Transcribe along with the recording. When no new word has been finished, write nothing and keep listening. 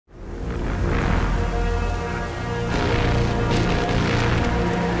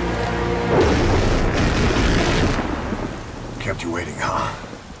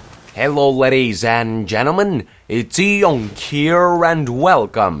Hello ladies and gentlemen, it's Yonk here and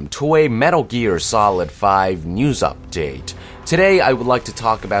welcome to a Metal Gear Solid 5 news update. Today I would like to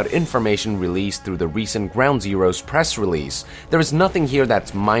talk about information released through the recent Ground Zeroes press release. There is nothing here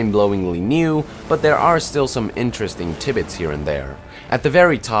that's mind-blowingly new, but there are still some interesting tidbits here and there. At the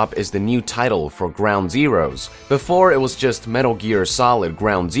very top is the new title for Ground Zeroes. Before it was just Metal Gear Solid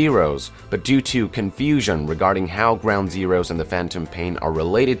Ground Zeroes, but due to confusion regarding how Ground Zeroes and the Phantom Pain are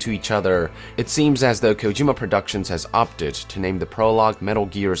related to each other, it seems as though Kojima Productions has opted to name the prologue Metal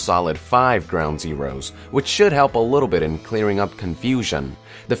Gear Solid 5 Ground Zeroes, which should help a little bit in clearing up confusion.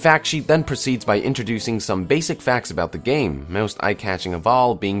 The fact sheet then proceeds by introducing some basic facts about the game, most eye-catching of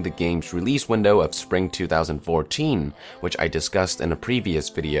all being the game's release window of spring 2014, which I discussed in a previous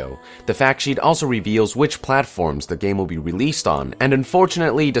video. The fact sheet also reveals which platforms the game will be released on, and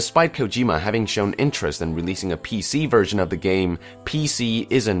unfortunately, despite Kojima having shown interest in releasing a PC version of the game, PC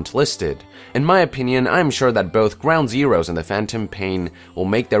isn't listed. In my opinion, I'm sure that both Ground Zeroes and the Phantom Pain will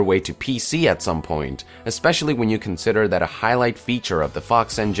make their way to PC at some point, especially when you consider that a highlight feature of the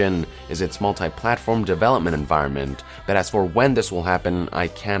Fox engine is its multi-platform development environment, but as for when this will happen, I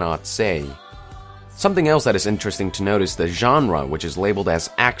cannot say. Something else that is interesting to note is the genre, which is labeled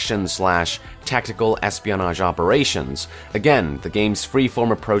as action/tactical espionage operations. Again, the game's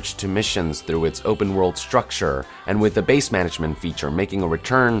free-form approach to missions through its open-world structure, and with the base management feature making a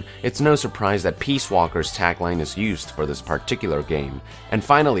return, it's no surprise that Peace Walker's tagline is used for this particular game. And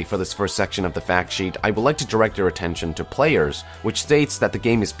finally, for this first section of the fact sheet, I would like to direct your attention to players, which states that the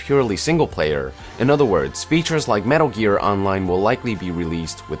game is purely single-player. In other words, features like Metal Gear Online will likely be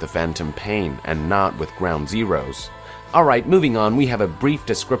released with the Phantom Pain, and not with Ground Zeroes. Alright, moving on, we have a brief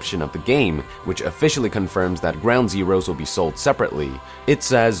description of the game, which officially confirms that Ground Zeroes will be sold separately. It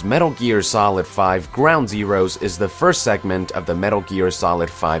says, Metal Gear Solid 5 Ground Zeroes is the first segment of the Metal Gear Solid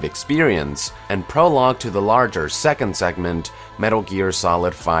 5 experience, and prologue to the larger second segment, Metal Gear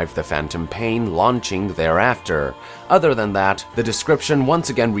Solid 5 The Phantom Pain, launching thereafter. Other than that, the description once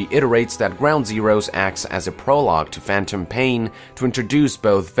again reiterates that Ground Zeroes acts as a prologue to Phantom Pain to introduce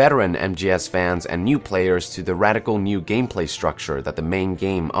both veteran MGS fans and new players to the radical new gameplay structure that the main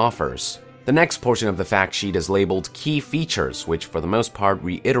game offers. The next portion of the fact sheet is labeled Key Features, which for the most part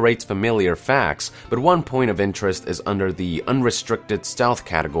reiterates familiar facts, but one point of interest is under the Unrestricted Stealth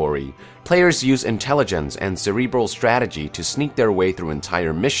category. Players use intelligence and cerebral strategy to sneak their way through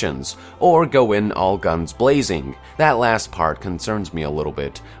entire missions, or go in all guns blazing. That last part concerns me a little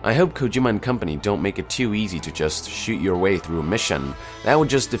bit. I hope Kojima and company don't make it too easy to just shoot your way through a mission. That would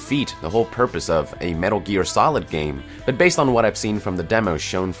just defeat the whole purpose of a Metal Gear Solid game, but based on what I've seen from the demos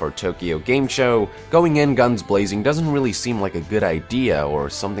shown for Tokyo Game Show, going in guns blazing doesn't really seem like a good idea or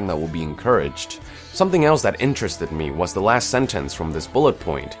something that will be encouraged. Something else that interested me was the last sentence from this bullet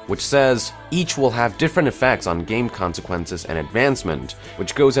point, which says, each will have different effects on game consequences and advancement,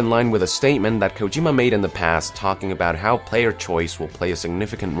 which goes in line with a statement that Kojima made in the past talking about how player choice will play a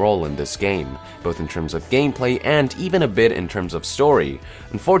significant role in this game, both in terms of gameplay and even a bit in terms of story.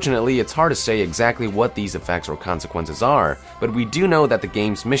 Unfortunately, it's hard to say exactly what these effects or consequences are, but we do know that the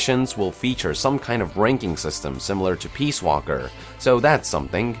game's missions will feature some kind of ranking system similar to Peace Walker, so that's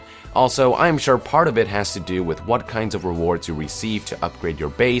something. Also, I'm sure part of it has to do with what kinds of rewards you receive to upgrade your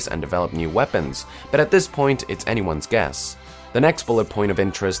base and develop new weapons, but at this point, it's anyone's guess. The next bullet point of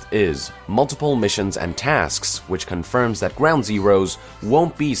interest is multiple missions and tasks, which confirms that Ground Zeroes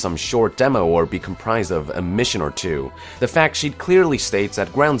won't be some short demo or be comprised of a mission or two. The fact sheet clearly states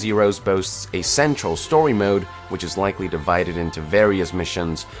that Ground Zeroes boasts a central story mode, which is likely divided into various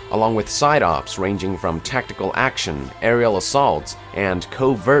missions, along with side ops ranging from tactical action, aerial assaults, and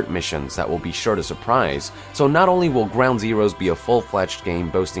covert missions that will be sure to surprise. So not only will Ground Zeroes be a full-fledged game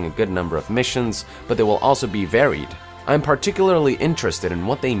boasting a good number of missions, but they will also be varied. I'm particularly interested in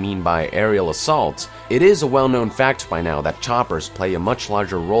what they mean by aerial assaults. It is a well-known fact by now that choppers play a much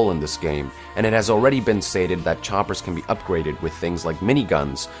larger role in this game, and it has already been stated that choppers can be upgraded with things like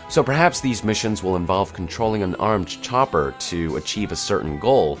miniguns, so perhaps these missions will involve controlling an armed chopper to achieve a certain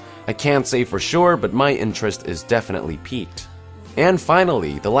goal. I can't say for sure, but my interest is definitely piqued. And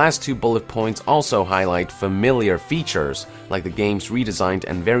finally, the last two bullet points also highlight familiar features, like the game's redesigned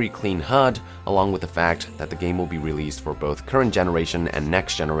and very clean HUD, along with the fact that the game will be released for both current generation and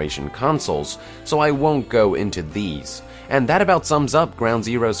next generation consoles, so I won't go into these. And that about sums up Ground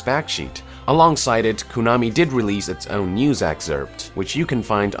Zeroes fact sheet. Alongside it, Konami did release its own news excerpt, which you can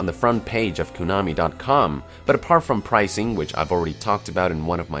find on the front page of Konami.com, but apart from pricing, which I've already talked about in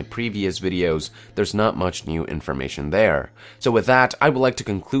one of my previous videos, there's not much new information there. So with with that, I would like to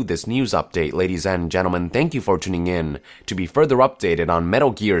conclude this news update, ladies and gentlemen. Thank you for tuning in. To be further updated on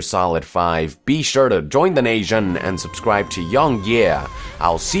Metal Gear Solid 5, be sure to join the nation and subscribe to Young Yeah.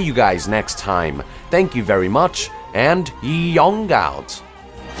 I'll see you guys next time. Thank you very much, and Young out.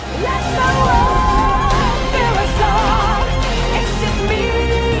 Let's go!